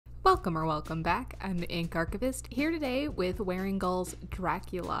Welcome or welcome back. I'm the Ink Archivist, here today with Wearingeul's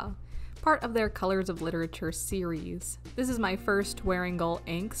Dracula, part of their Colors of Literature series. This is my first Wearingeul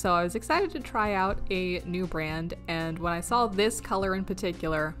ink, so I was excited to try out a new brand, and when I saw this color in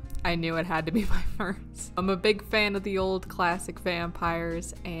particular, I knew it had to be my first. I'm a big fan of the old classic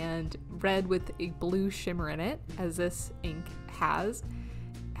vampires, and red with a blue shimmer in it, as this ink has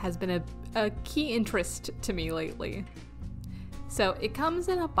been a key interest to me lately. So it comes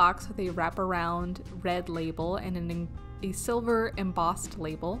in a box with a wraparound red label and a silver embossed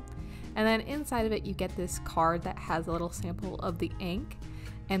label. And then inside of it you get this card that has a little sample of the ink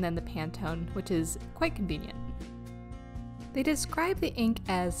and then the Pantone, which is quite convenient. They describe the ink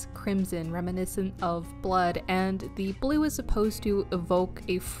as crimson, reminiscent of blood, and the blue is supposed to evoke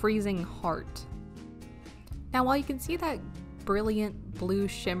a freezing heart. Now while you can see that brilliant blue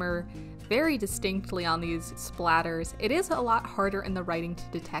shimmer very distinctly on these splatters, it is a lot harder in the writing to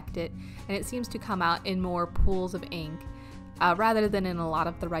detect it, and it seems to come out in more pools of ink rather than in a lot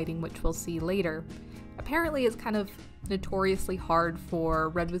of the writing, which we'll see later. Apparently it's kind of notoriously hard for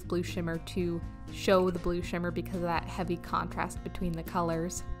red with blue shimmer to show the blue shimmer because of that heavy contrast between the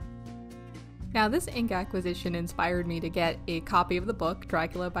colors. Now this ink acquisition inspired me to get a copy of the book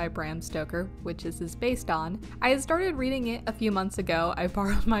Dracula by Bram Stoker, which this is based on. I had started reading it a few months ago. I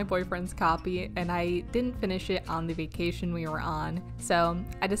borrowed my boyfriend's copy and I didn't finish it on the vacation we were on. So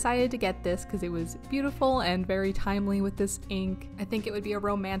I decided to get this because it was beautiful and very timely with this ink. I think it would be a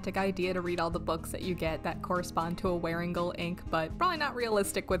romantic idea to read all the books that you get that correspond to a Wearingeul ink, but probably not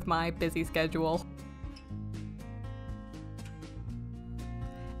realistic with my busy schedule.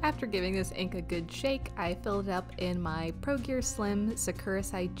 After giving this ink a good shake, I filled it up in my Pro Gear Slim Sakurai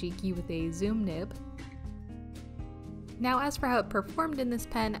Jiki with a zoom nib. Now as for how it performed in this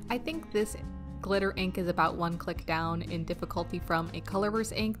pen, I think this glitter ink is about one click down in difficulty from a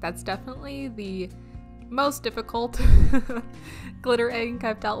Colorverse ink. That's definitely the most difficult glitter ink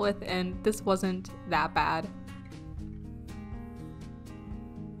I've dealt with, and this wasn't that bad.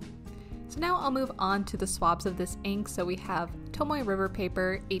 So now I'll move on to the swabs of this ink. So we have Tomoe River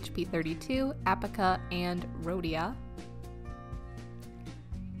Paper, HP 32, Apica, and Rhodia.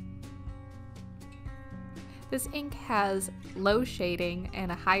 This ink has low shading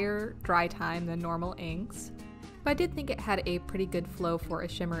and a higher dry time than normal inks, but I did think it had a pretty good flow for a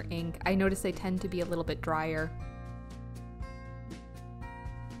shimmer ink. I noticed they tend to be a little bit drier.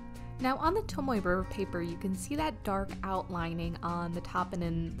 Now on the Tomoe River paper, you can see that dark outlining on the top and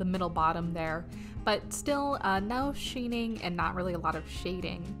in the middle bottom there, but still no sheening and not really a lot of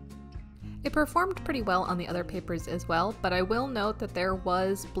shading. It performed pretty well on the other papers as well, but I will note that there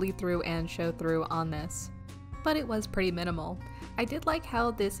was bleed through and show through on this, but it was pretty minimal. I did like how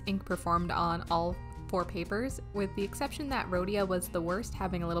this ink performed on all 4 papers, with the exception that Rhodia was the worst,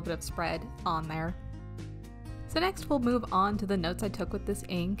 having a little bit of spread on there. So next we'll move on to the notes I took with this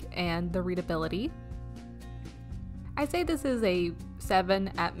ink and the readability. I'd say this is a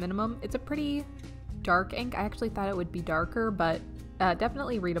 7 at minimum. It's a pretty dark ink. I actually thought it would be darker, but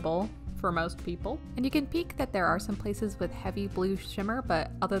definitely readable for most people. And you can peek that there are some places with heavy blue shimmer,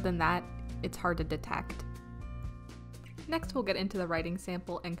 but other than that, it's hard to detect. Next we'll get into the writing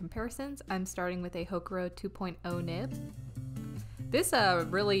sample and comparisons. I'm starting with a Hokuro 2.0 nib. This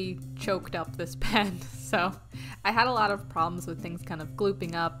really choked up this pen, so I had a lot of problems with things kind of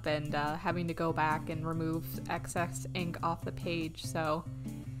glooping up and having to go back and remove excess ink off the page, so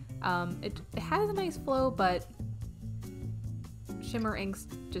it has a nice flow, but shimmer inks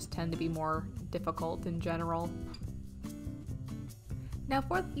just tend to be more difficult in general. Now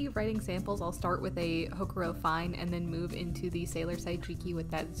for the writing samples, I'll start with a Hokuro Fine and then move into the Sailor Saijiki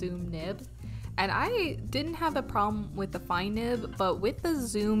with that zoom nib. And I didn't have a problem with the fine nib, but with the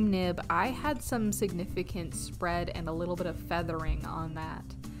zoom nib, I had some significant spread and a little bit of feathering on that.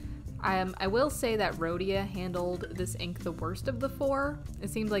 I will say that Rhodia handled this ink the worst of the 4. It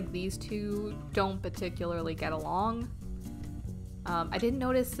seems like these two don't particularly get along. I didn't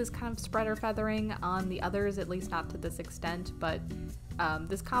notice this kind of spread or feathering on the others, at least not to this extent, but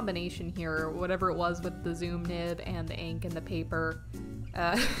this combination here, whatever it was with the zoom nib and the ink and the paper,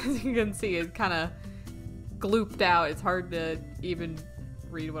 as you can see, it kind of glooped out. It's hard to even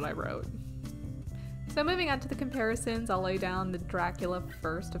read what I wrote. So moving on to the comparisons, I'll lay down the Dracula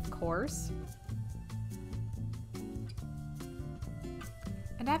first, of course.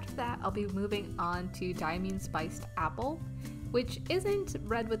 And after that, I'll be moving on to Diamine Spiced Apple, which isn't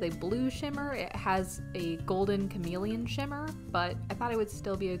red with a blue shimmer. It has a golden chameleon shimmer, but I thought it would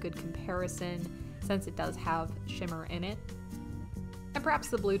still be a good comparison since it does have shimmer in it. And perhaps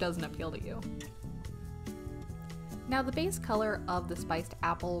the blue doesn't appeal to you. Now the base color of the spiced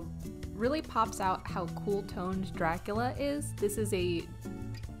apple really pops out how cool toned Dracula is. This is a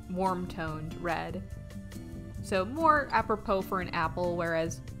warm toned red, so more apropos for an apple,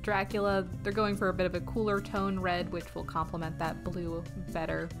 whereas Dracula, they're going for a bit of a cooler tone red, which will complement that blue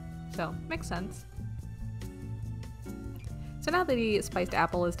better, so makes sense. So now that the spiced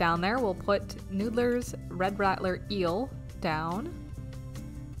apple is down there, we'll put Noodler's Red Rattler Eel down.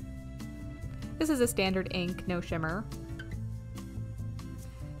 This is a standard ink, no shimmer.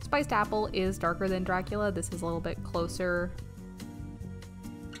 Spiced apple is darker than Dracula. This is a little bit closer.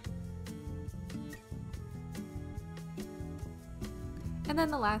 And then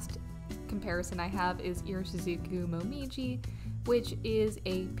the last comparison I have is Irizuku Momiji, which is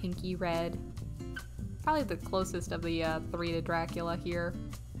a pinky red. Probably the closest of the three to Dracula here.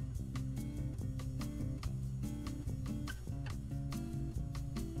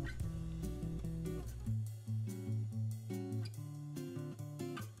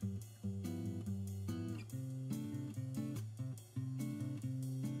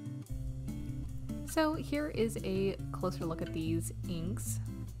 So here is a closer look at these inks.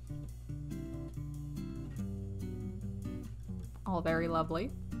 All very lovely.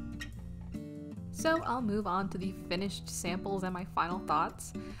 So I'll move on to the finished samples and my final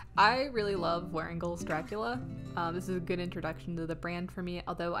thoughts. I really love Wearingeul's Dracula. This is a good introduction to the brand for me,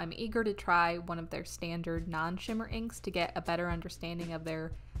 although I'm eager to try one of their standard non-shimmer inks to get a better understanding of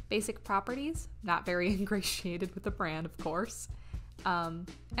their basic properties. Not very ingratiated with the brand, of course. And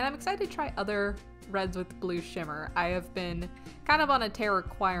I'm excited to try other reds with blue shimmer. I have been kind of on a tear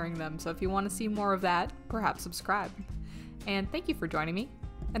acquiring them, so if you want to see more of that, perhaps subscribe. And thank you for joining me,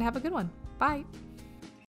 and have a good one. Bye!